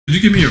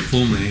Could you give me your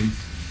full name?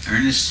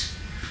 Ernest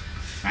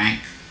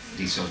Frank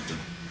de Soto.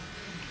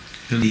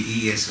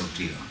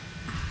 D-E-S-O-T-O.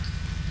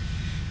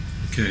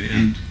 Okay,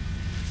 and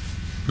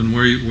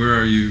where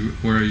are you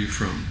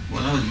from?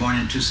 Well, I was born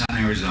in Tucson,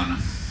 Arizona,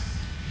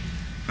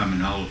 from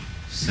an old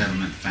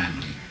settlement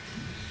family.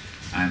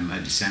 I'm a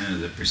descendant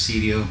of the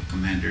Presidio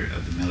commander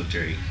of the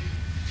military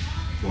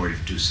fort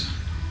of Tucson,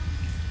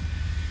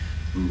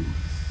 who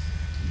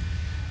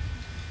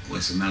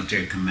was a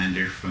military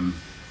commander from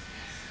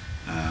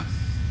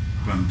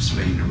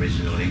Spain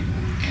originally,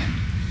 and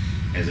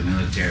as a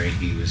military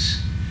he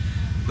was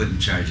put in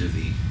charge of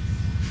the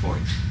fort.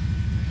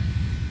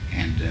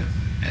 And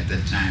at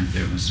that time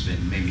there must have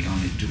been maybe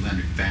only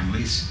 200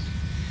 families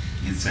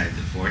inside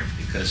the fort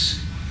because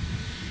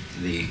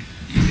the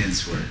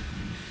Indians were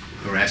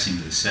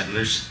harassing the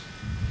settlers,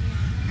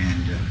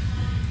 and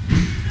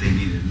they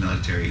needed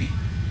military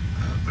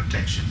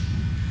protection.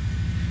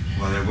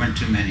 Well, there weren't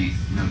too many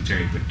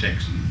military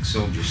protection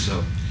soldiers,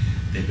 so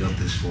they built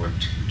this fort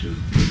to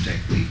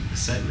protect the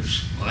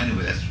settlers. Well,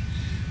 anyway,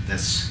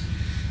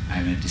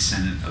 I'm a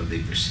descendant of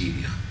the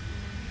Presidio.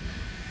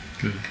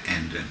 Good.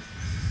 And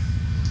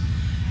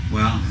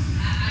well,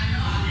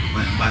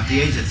 when about the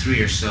age of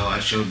 3 or so,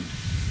 I showed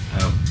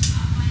a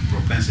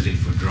propensity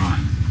for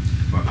drawing,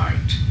 for art.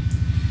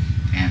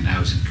 And I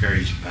was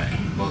encouraged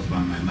both by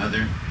my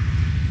mother,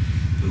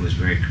 who was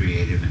very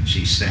creative, and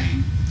she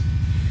sang,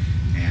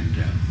 and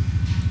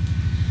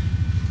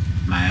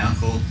my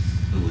uncle,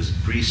 who was a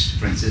priest,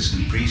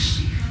 Franciscan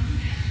priest,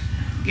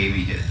 gave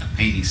me a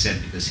painting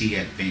set because he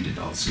had painted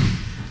also,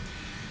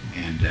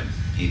 and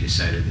he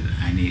decided that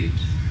I needed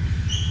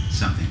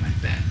something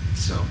like that.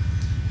 So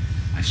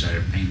I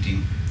started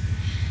painting.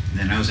 And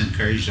then I was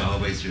encouraged all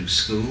the way through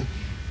school.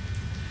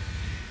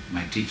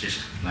 My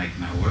teachers liked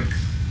my work,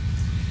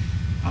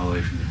 all the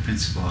way from the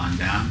principal on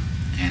down,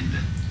 and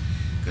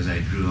because I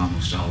drew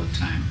almost all the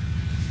time.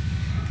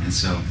 And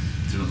so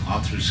all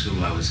through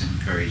school I was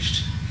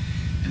encouraged,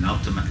 and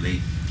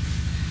ultimately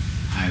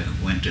I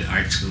went to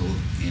art school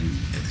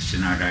at the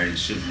Chenard Art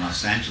Institute in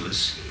Los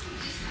Angeles,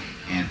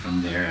 and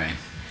from there I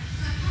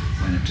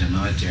went into the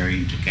military,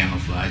 into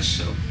camouflage,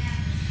 so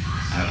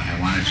I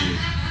wanted to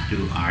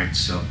do art,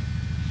 so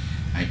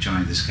I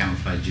joined this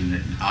camouflage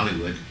unit in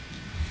Hollywood,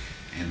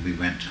 and we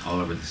went all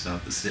over the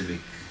South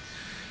Pacific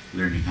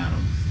learning how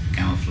to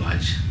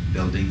camouflage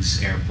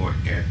buildings,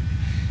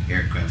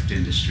 aircraft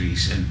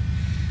industries, and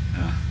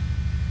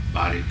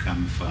body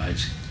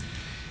camouflage.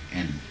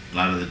 And a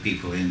lot of the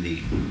people in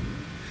the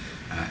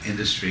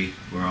industry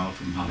were all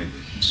from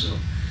Hollywood, so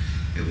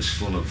it was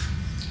full of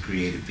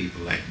creative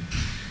people like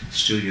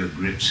studio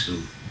grips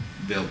who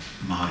built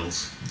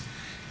models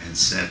and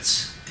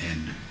sets,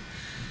 and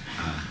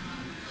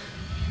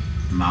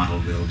model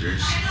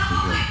builders who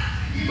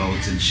built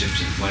boats and ships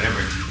and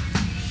whatever.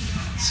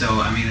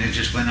 So I mean, it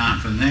just went on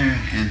from there,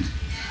 and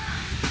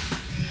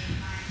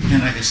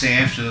like I say,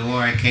 after the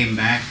war I came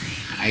back.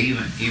 I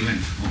even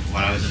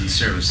while I was in the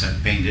service, I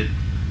painted.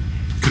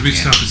 Could we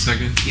stop a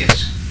second?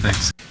 Yes.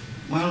 Thanks.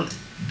 Well,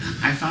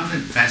 I found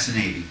it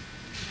fascinating,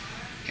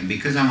 and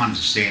because I wanted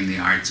to stay in the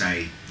arts,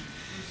 I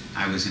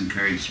was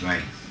encouraged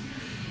by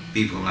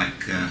people like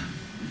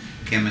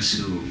chemists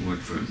who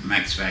worked for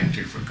Max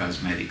Factor for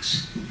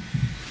cosmetics,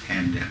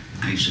 and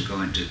I used to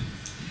go into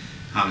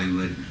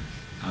Hollywood.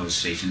 I was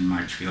stationed in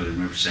Marchfield in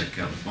Riverside,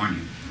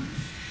 California,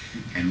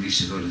 and we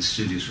used to go to the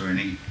studios for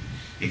any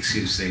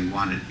excuse they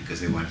wanted because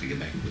they wanted to get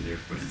back with their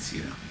friends,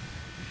 you know.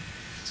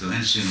 So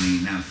interestingly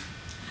enough,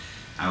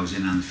 I was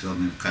in on the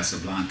filming of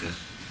Casablanca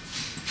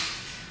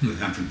with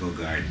Humphrey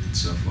Bogart and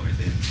so forth,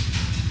 and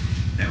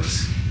that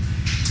was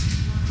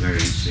very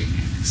interesting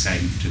and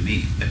exciting to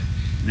me. But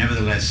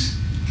nevertheless,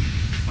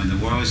 when the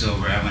war was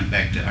over, I went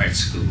back to art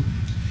school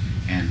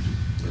and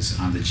was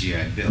on the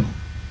GI Bill,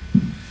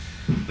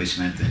 which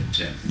meant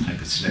that I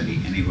could study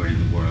anywhere in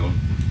the world.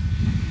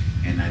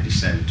 And I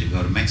decided to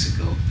go to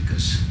Mexico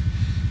because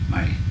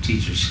my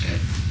teachers at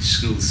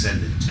school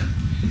said that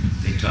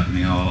they taught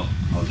me all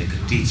they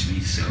could teach me,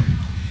 so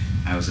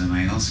I was on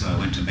my own. So I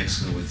went to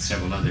Mexico with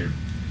several other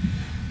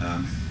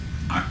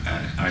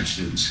art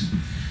students.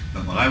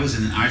 But while I was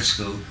in art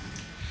school,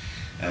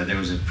 there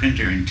was a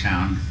printer in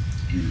town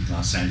in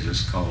Los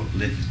Angeles called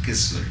Lynn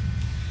Kistler,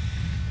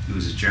 who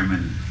was a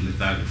German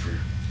lithographer,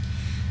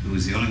 who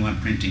was the only one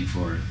printing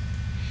for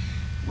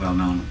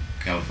well-known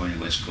California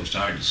West Coast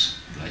artists,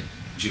 like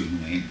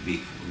June Wayne,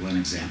 be one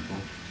example,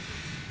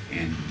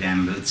 and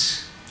Dan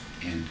Lutz,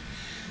 and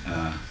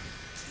a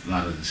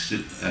lot of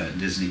the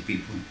Disney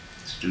people,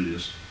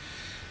 studios,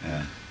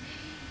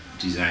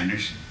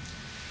 designers.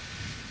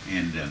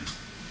 And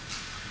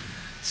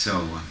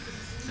so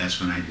that's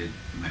when I did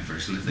my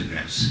first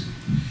lithographs,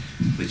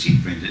 which he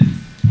printed.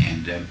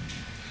 And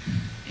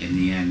in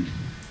the end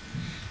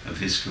of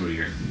his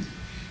career,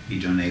 he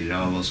donated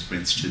all those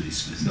prints to the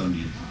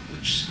Smithsonian,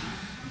 which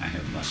I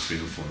have about 3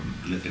 or 4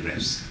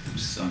 lithographs the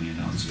Smithsonian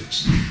owns,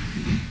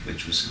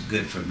 which was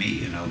good for me,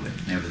 you know, but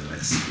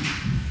nevertheless.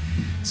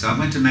 So I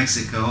went to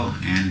Mexico,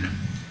 and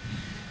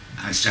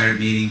I started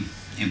meeting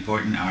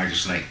important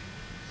artists like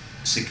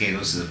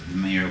Siqueiros, the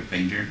mural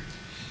painter,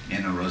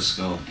 and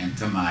Orozco and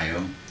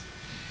Tamayo,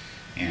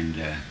 and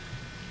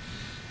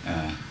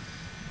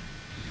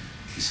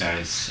this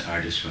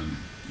artist from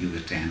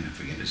Yucatan, I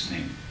forget his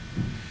name.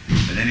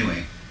 But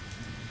anyway,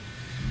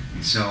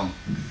 so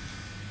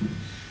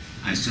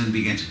I soon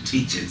began to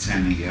teach at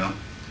San Miguel,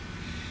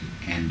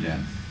 and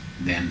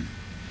then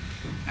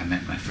I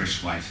met my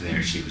first wife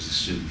there. She was a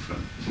student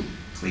from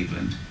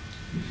Cleveland.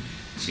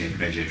 She had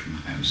graduated from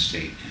Ohio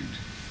State, and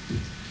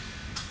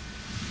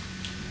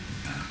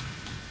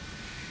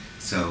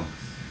so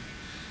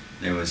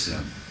there was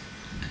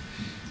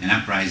an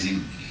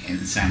uprising in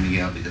San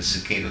Miguel because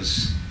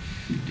Siqueiros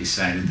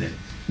decided that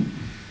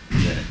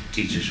the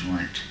teachers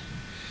weren't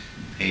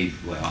paid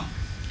well,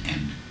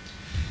 and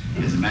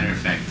as a matter of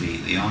fact,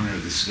 the owner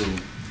of the school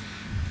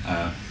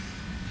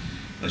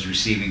was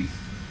receiving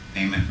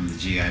payment from the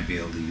GI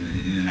Bill, the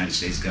United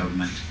States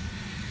government,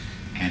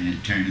 and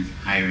in turn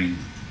hiring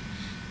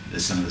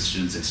some of the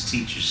students as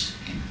teachers,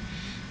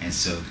 and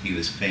so he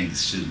was paying the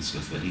students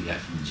with what he got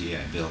from the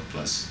GI Bill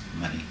plus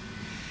money.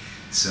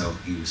 So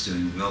he was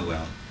doing real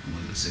well.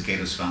 When the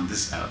Siqueiros found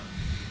this out,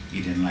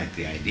 he didn't like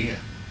the idea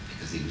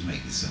because he was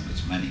making so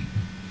much money.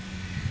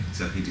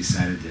 So he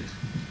decided that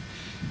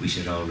we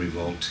should all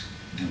revolt,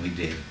 and we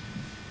did.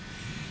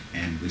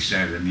 And we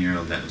started a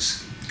mural that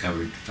was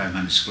covered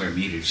 500 square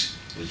meters,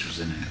 which was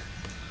in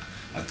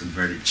a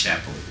converted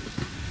chapel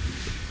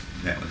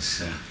that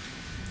was,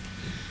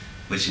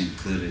 which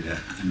included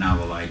a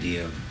novel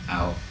idea of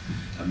how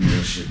a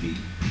mural should be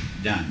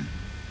done.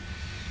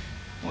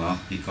 Well,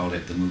 he called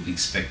it the moving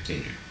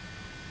spectator.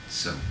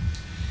 So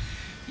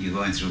you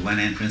go in through one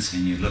entrance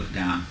and you look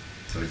down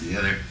towards the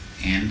other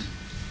end,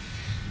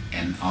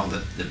 and all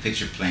the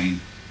picture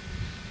plane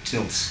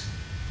tilts,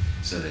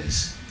 so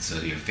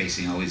you're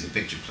facing always a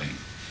picture plane.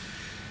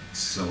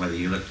 So whether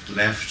you look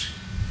left,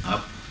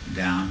 up,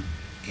 down,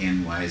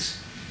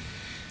 in-wise,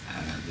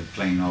 the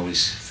plane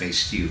always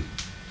faced you.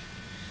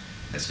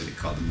 That's what we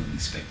call the moving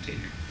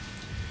spectator.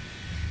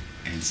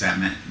 And so that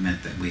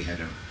meant that we had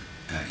to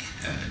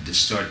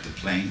distort the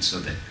plane so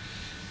that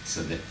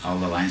all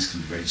the lines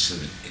converge, so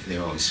that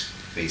they're always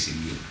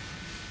facing you,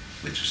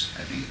 which was,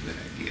 I think, a good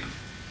idea.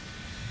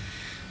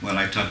 Well,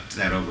 I talked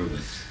that over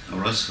with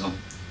Orozco,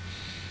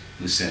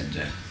 who said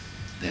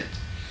that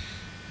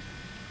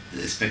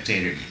the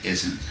spectator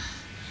isn't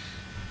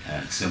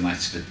so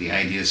much, but the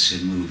ideas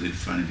should move in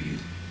front of you,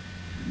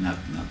 not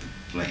the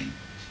plane,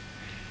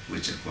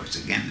 which of course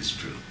again is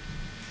true.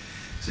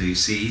 So you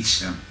see,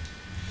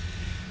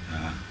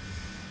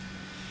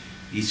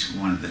 each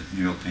one of the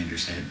mural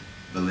painters had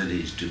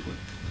validity to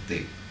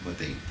what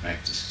they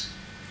practiced.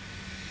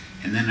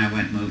 And then I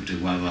moved to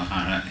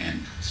Guadalajara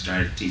and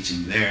started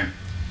teaching there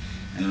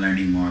and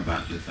learning more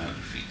about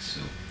lithography.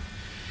 So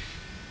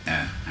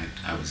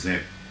I was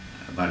there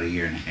about 1.5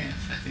 years,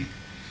 I think.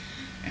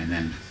 And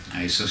then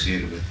I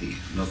associated with the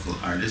local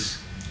artists.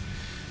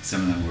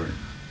 Some of them were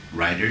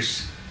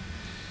writers,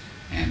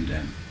 and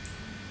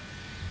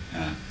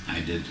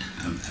I did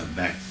a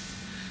back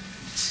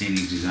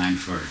scenic design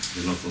for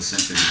the local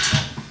symphony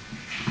hall.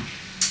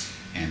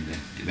 And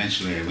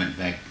eventually I went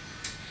back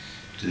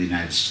to the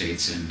United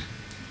States and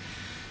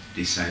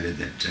decided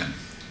that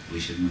we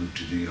should move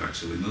to New York.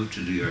 So we moved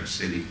to New York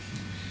City,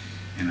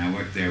 and I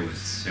worked there with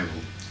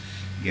several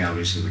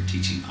galleries who were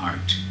teaching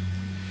art.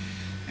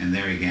 And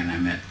there again I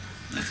met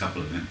a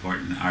couple of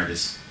important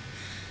artists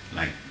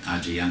like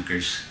Aja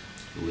Yonkers,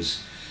 who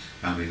was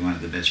probably one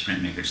of the best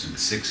printmakers in the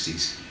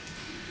 60s.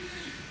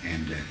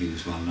 And he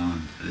was well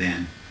known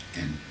then.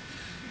 And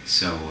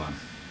so,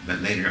 but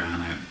later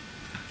on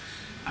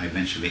I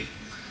eventually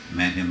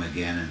met him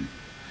again, and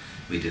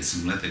we did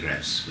some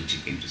lithographs, which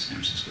he came to San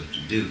Francisco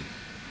to do.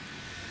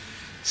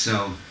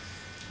 So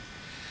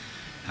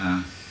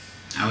I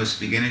was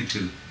beginning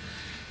to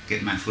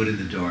get my foot in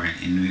the door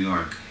in New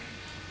York.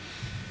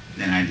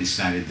 Then I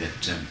decided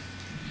that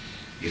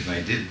if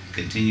I did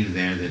continue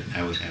there, that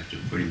I would have to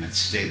pretty much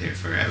stay there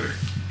forever,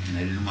 and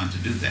I didn't want to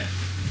do that.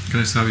 Can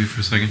I stop you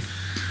for a second?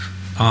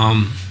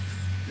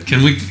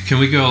 Can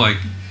we go like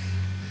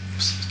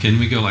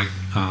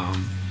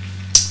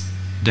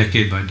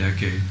decade by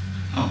decade?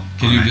 Oh,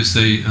 can you right. just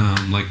say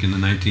like in the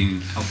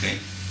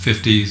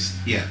 1950s?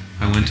 Yeah.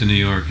 I went to New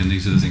York and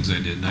these are the things I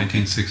did.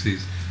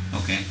 1960s.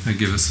 Okay. That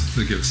give us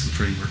some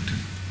framework too.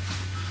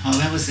 Oh,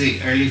 that was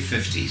the early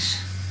 50s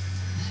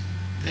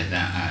that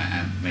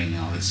I'm bringing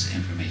all this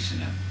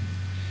information up.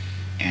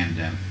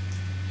 And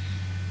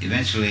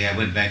eventually I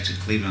went back to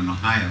Cleveland,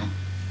 Ohio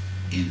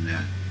in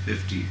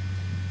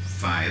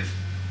 55,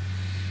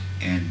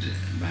 and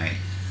by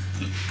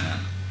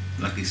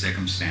lucky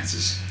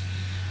circumstances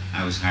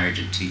I was hired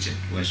to teach at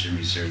Western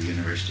Reserve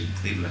University in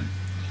Cleveland.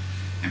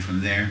 And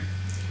from there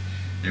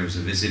was a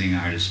visiting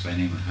artist by the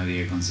name of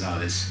Javier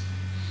Gonzalez,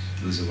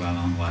 who was a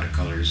well-known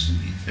watercolorist in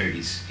the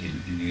 30s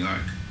in New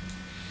York.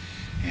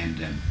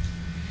 And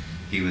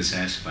he was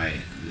asked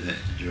by the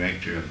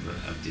director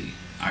of the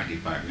art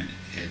department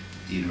at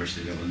the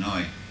University of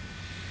Illinois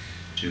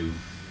to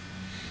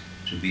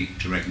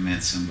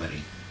recommend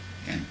somebody.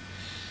 And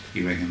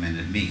he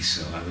recommended me.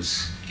 So I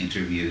was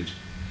interviewed,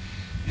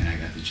 and I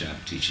got the job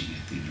teaching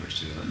at the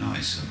University of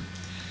Illinois. So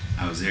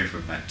I was there for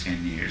about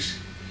 10 years.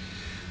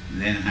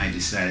 And then I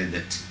decided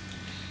that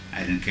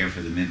I didn't care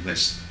for the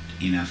Midwest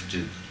enough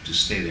to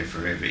stay there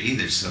forever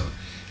either, so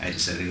I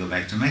decided to go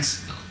back to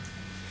Mexico.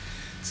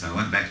 So I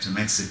went back to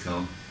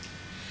Mexico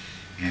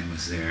and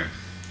was there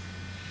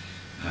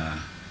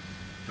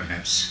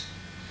perhaps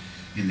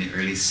in the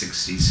early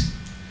 60s,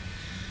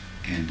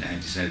 and I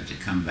decided to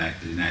come back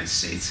to the United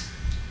States,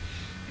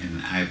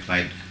 and I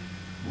applied.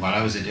 While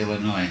I was at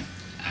Illinois,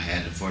 I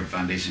had a Ford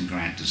Foundation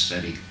grant to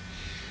study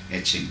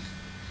etching,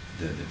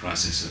 the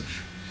process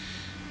of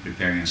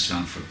preparing a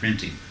stone for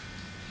printing.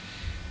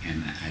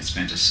 And I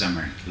spent a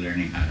summer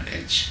learning how to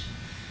etch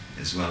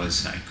as well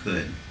as I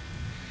could.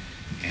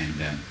 And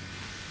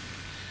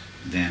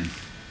then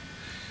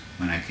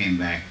when I came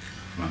back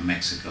from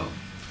Mexico,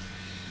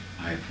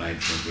 I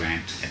applied for a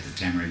grant at the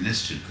Tamarind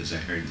Institute because I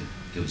heard that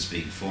it was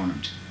being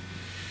formed.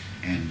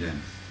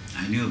 And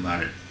I knew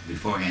about it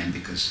beforehand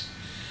because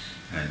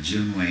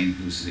June Wayne,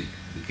 who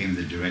became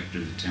the director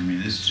of the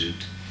Tamarind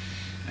Institute,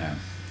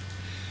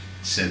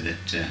 said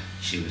that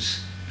she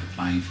was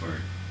applying for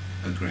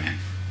a grant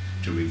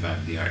to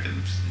revive the art of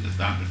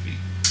lithography,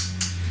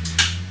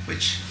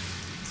 which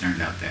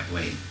turned out that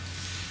way.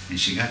 And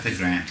she got the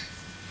grant,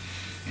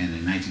 and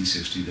in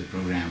 1960 the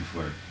program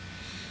for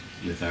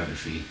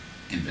lithography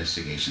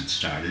investigation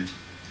started.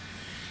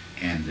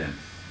 And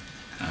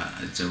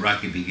it's a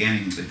rocky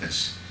beginning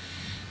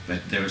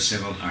but there were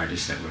several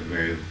artists that were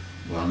very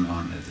well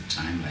known at the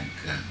time, like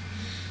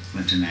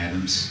Clinton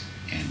Adams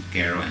and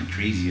Garrow and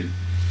Tresian.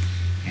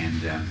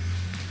 And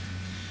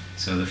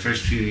so the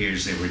first few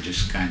years they were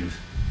just kind of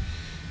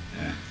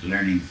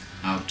learning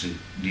how to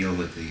deal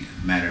with the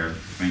matter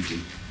of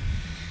printing.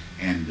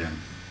 And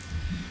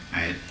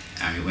I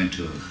went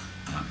to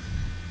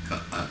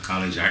a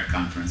college art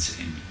conference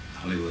in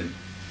Hollywood,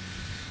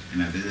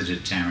 and I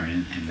visited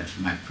Tamarind and left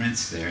my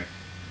prints there.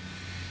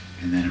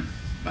 And then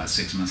about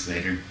 6 months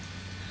later,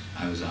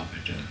 I was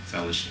offered a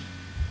fellowship.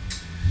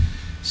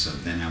 So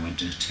then I went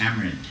to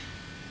Tamarind,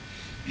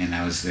 and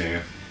I was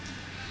there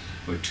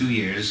for 2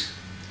 years.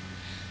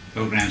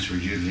 Programs were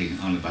usually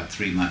only about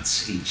 3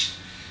 months each,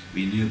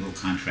 renewable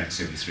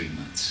contracts every 3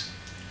 months.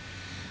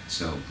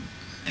 So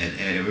at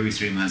every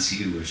 3 months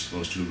you were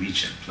supposed to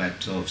reach a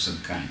plateau of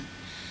some kind.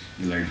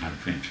 You learn how to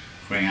print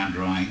crayon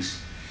drawings,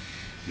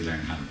 you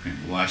learn how to print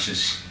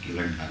washes, you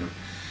learn how to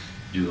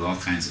do all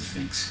kinds of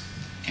things.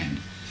 And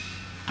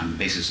on the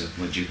basis of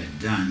what you had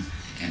done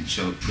and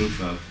showed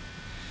proof of,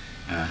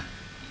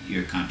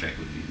 your contract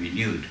would be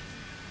renewed.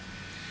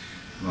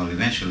 Well,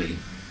 eventually,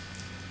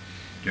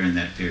 during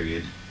that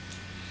period,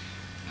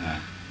 I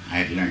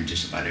had learned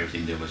just about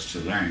everything there was to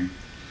learn.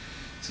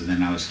 So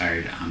then I was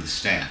hired on the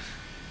staff.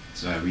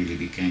 So I really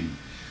became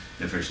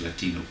the first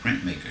Latino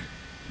printmaker,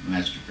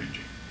 master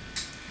printer.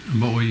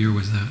 And what year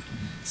was that?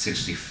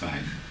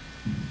 65.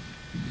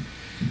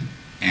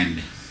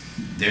 And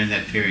during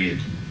that period,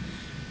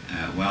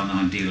 a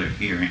well-known dealer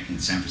here in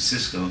San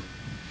Francisco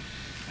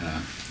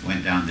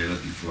went down there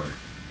looking for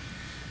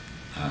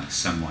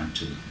someone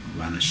to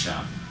run a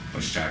shop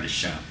or start a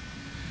shop,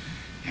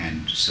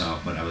 and saw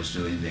what I was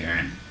doing there,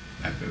 and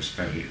I was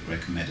probably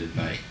recommended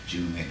by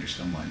June Wayne or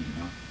someone,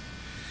 you know.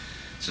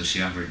 So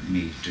she offered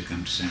me to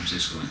come to San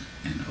Francisco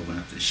and open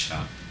up this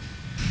shop,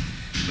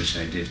 which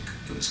I did.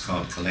 It was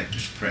called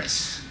Collector's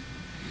Press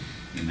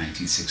in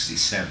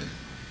 1967.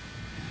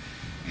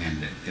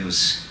 And it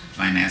was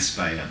financed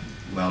by a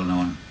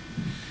well-known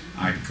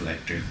art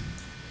collector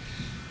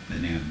by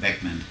the name of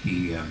Beckman.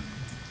 He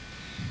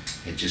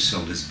had just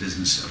sold his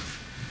business of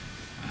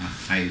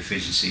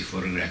high-efficiency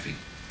photographic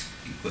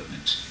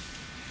equipment.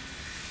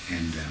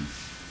 And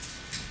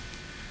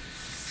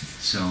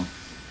so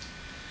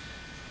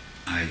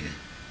I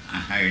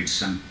hired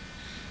some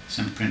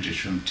printers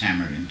from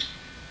Tamarind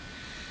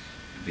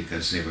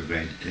because they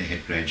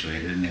had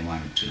graduated and they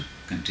wanted to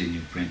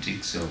continue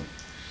printing. So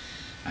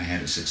I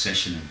had a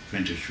succession of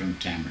printers from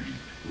Tamarind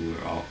who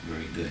were all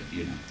very good,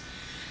 you know.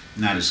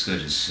 Not as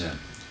good as,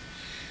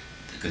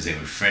 because they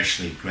were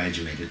freshly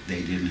graduated,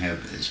 they didn't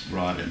have as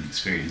broad an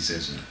experience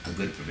as a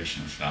good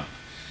professional shop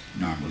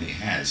normally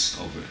has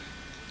over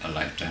a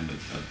lifetime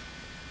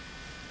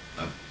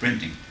of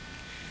printing.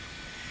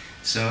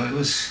 So it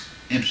was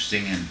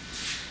interesting, and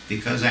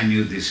because I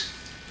knew this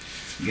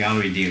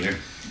gallery dealer,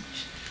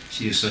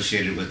 she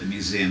associated with the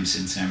museums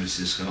in San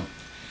Francisco,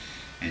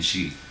 and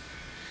she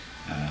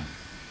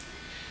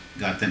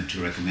got them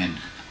to recommend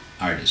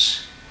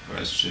artists for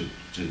us to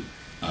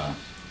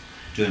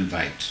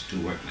invite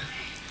to work with,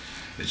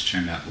 which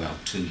turned out well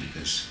too,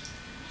 because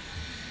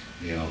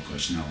they all, of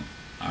course, know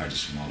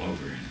artists from all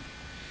over,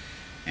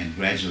 and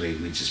gradually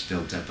we just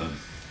built up a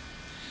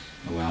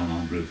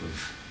well-known group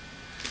of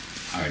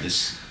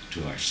artists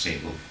to our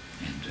stable,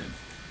 and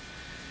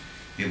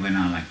it went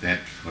on like that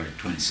for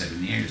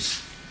 27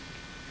 years.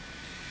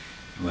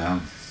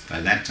 Well, by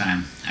that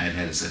time I had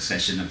had a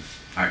succession of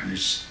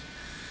partners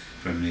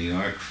from New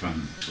York,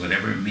 from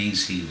whatever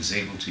means he was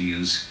able to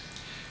use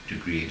to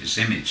create his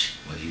image.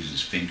 Well, he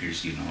uses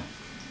fingers, you know,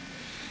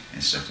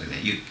 and stuff like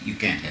that. You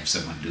can't have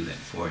someone do that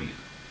for you.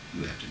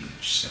 You have to do it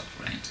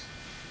yourself, right?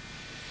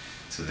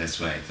 So that's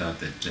why I thought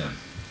that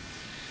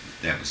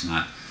that was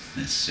not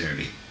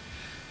necessarily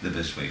the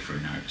best way for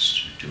an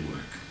artist to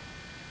work.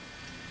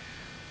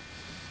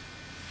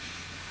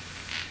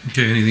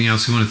 Okay, anything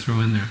else you want to throw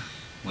in there?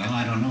 Well,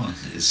 I don't know.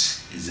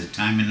 Is it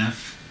time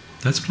enough?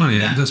 That's plenty.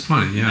 Yeah. That's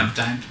plenty. Yeah. Enough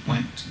time to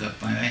point the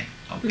my way?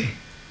 Okay.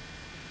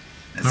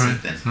 That's All right.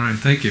 it then. All right.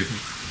 Thank you.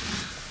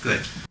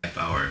 Good.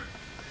 Our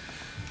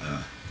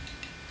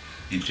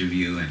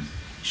interview and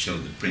show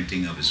the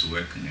printing of his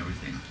work and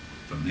everything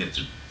from head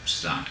to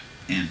start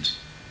end.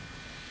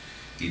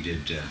 He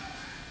did,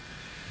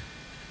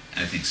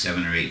 I think,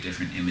 7 or 8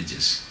 different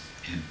images,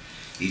 and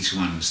each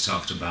one was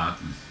talked about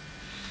and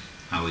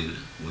how he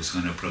was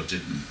going to approach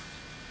it and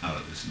how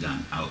it was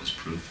done, how it was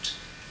proofed,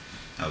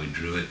 how he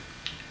drew it,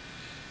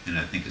 and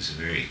I think it's a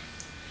very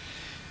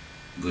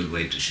good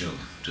way to show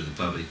to the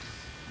public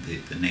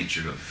the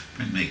nature of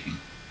printmaking.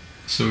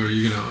 So are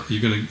you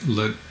gonna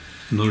let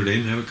Notre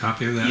Dame have a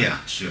copy of that?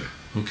 Yeah, sure.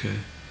 Okay.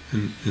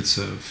 And it's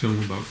a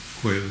film about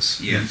Cuevas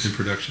in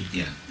production.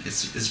 Yeah,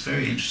 it's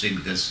very interesting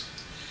because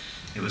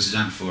it was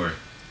done for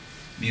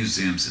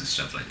museums and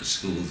stuff like the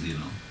schools, you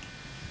know,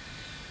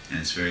 and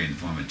it's very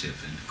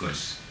informative. And of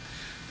course,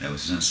 that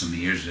was done some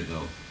years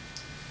ago.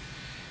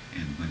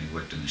 And when he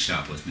worked in the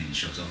shop with me, he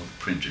shows all the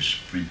printers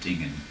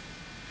printing and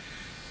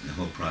the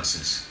whole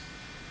process.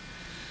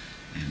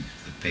 And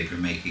the paper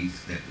making,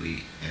 that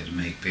we had to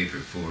make paper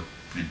for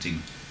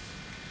printing,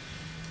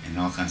 and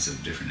all kinds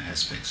of different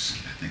aspects.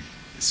 I think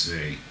it's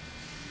very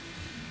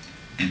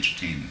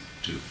entertaining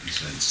too,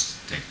 besides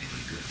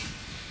technically good.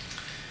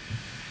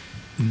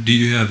 Do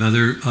you have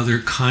other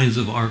kinds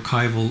of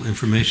archival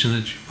information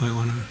that you might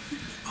want to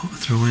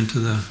throw into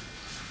the?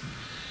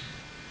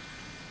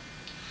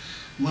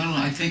 Well,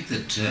 I think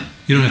that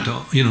you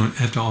don't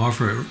have to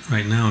offer it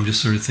right now. I'm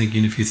just sort of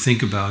thinking, if you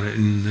think about it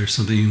and there's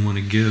something you want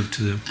to give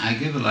to the. I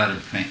give a lot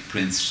of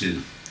prints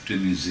to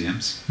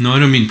museums. No, I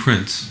don't mean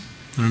prints.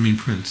 I don't mean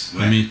prints.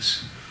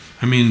 Wax.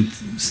 I mean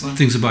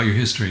things about your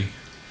history.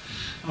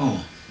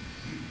 Oh.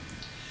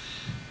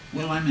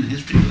 Well, I'm in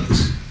history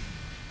books.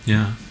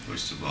 Yeah.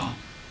 First of all.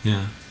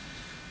 Yeah.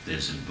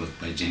 There's a book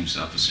by James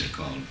Officer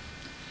called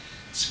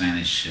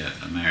Spanish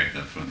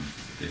America from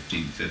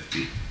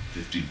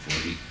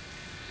 1540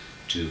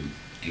 to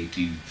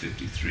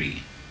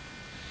 1853,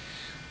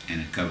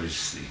 and it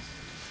covers the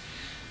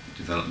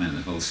development of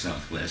the whole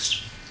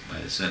Southwest by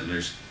the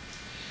settlers,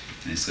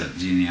 and it's got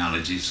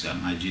genealogy. It's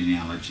got my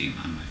genealogy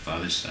on my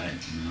father's side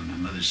and on my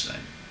mother's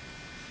side,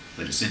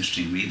 but it's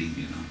interesting reading,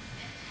 you know.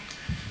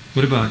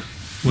 What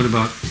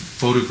about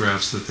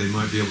photographs that they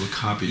might be able to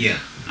copy? Yeah,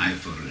 I have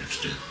photographs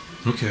too.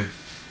 Okay,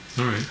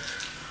 all right.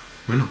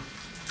 Bueno.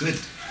 Good.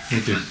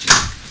 Thank you.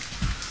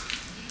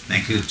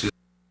 Thank you to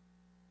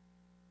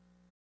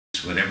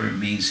whatever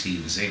means he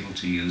was able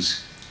to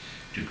use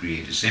to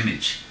create his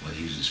image. Well,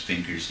 he uses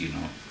fingers, you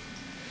know,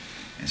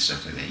 and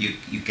stuff like that.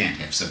 You can't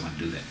have someone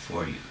do that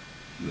for you.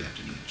 You have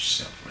to do it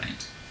yourself,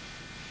 right?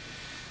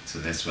 So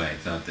that's why I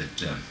thought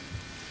that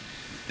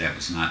that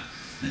was not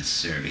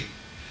necessarily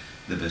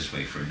the best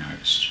way for an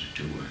artist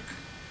to work.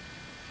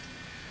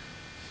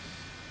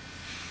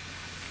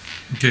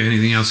 Okay,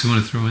 anything else you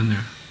want to throw in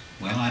there?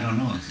 Well, I don't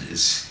know.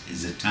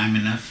 Is it time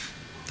enough?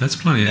 That's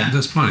plenty. Yeah.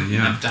 That's plenty.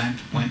 Yeah. Enough time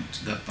to point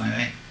the my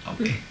way?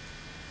 Okay.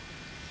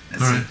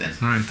 That's All right. it then.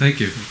 All right. Thank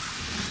you.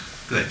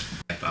 Good.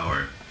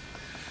 Our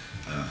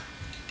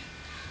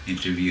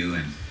interview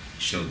and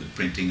show the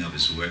printing of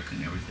his work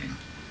and everything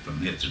from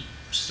head to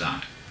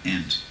start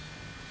end.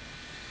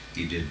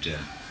 He did,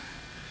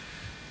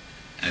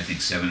 I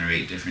think, 7 or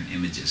 8 different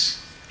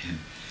images, and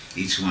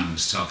each one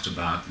was talked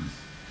about and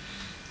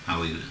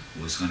how he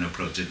was going to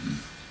approach it and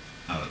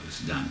how it was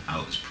done,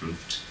 how it was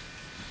proofed,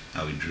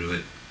 how he drew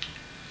it,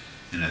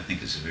 and I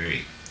think it's a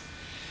very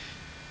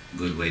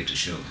good way to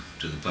show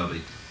to the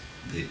public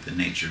the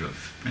nature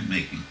of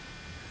printmaking.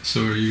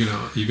 So are you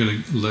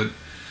gonna let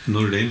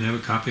Notre Dame have a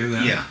copy of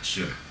that? Yeah,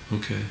 sure.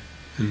 Okay.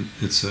 And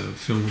it's a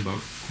film about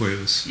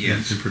Cuevas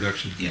in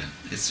production. Yeah,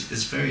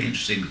 it's very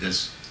interesting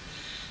because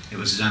it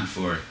was done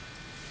for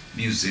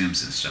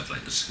museums and stuff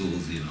like the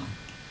schools, you know,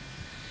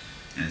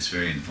 and it's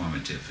very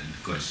informative. And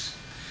of course,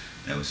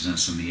 that was done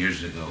some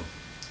years ago.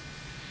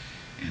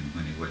 And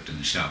when he worked in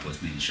the shop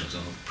with me, he shows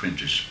all the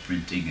printers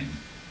printing and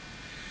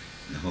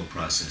the whole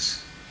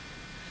process.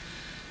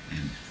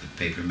 And the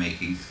paper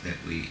making,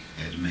 that we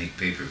had to make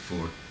paper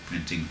for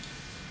printing,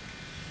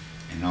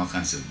 and all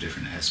kinds of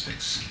different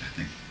aspects. I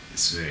think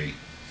it's very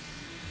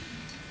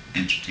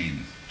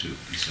entertaining too,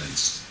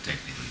 besides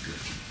technically good.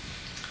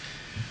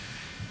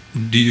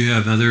 Do you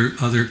have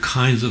other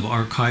kinds of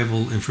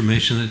archival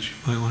information that you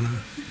might want to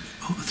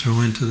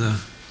throw into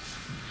the?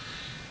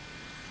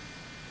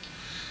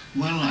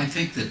 Well, I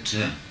think that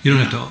you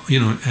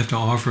don't have to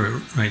offer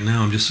it right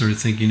now. I'm just sort of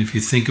thinking, if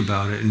you think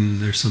about it and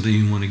there's something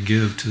you want to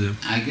give to the.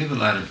 I give a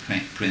lot of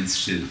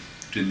prints to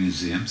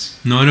museums.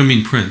 No, I don't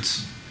mean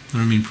prints. I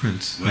don't mean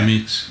prints.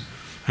 Wax.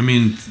 I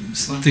mean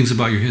things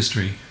about your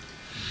history.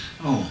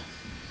 Oh,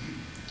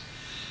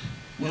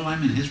 well,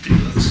 I'm in history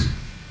books,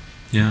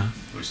 Yeah,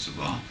 first of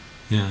all.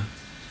 yeah.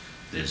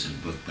 There's a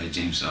book by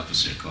James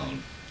Officer called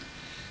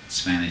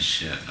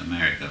Spanish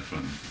America from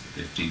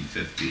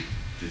 1540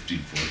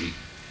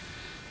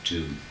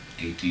 to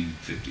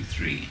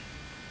 1853.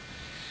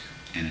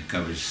 And it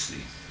covers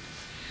the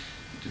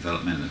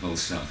development of the whole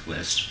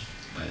Southwest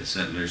by the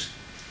settlers.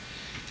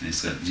 And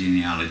it's got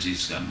genealogy.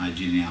 It's got my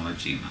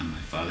genealogy on my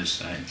father's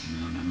side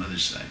and on my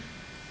mother's side.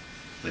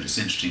 But it's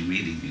interesting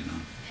reading, you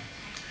know.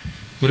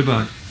 What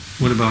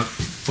about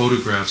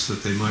photographs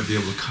that they might be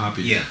able to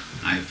copy? Yeah,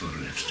 I have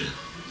photographs too.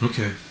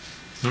 Okay.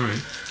 All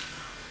right.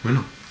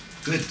 Bueno.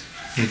 Good.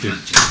 Thank you.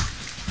 Excellent, Jack.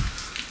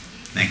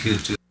 Thank you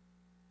too.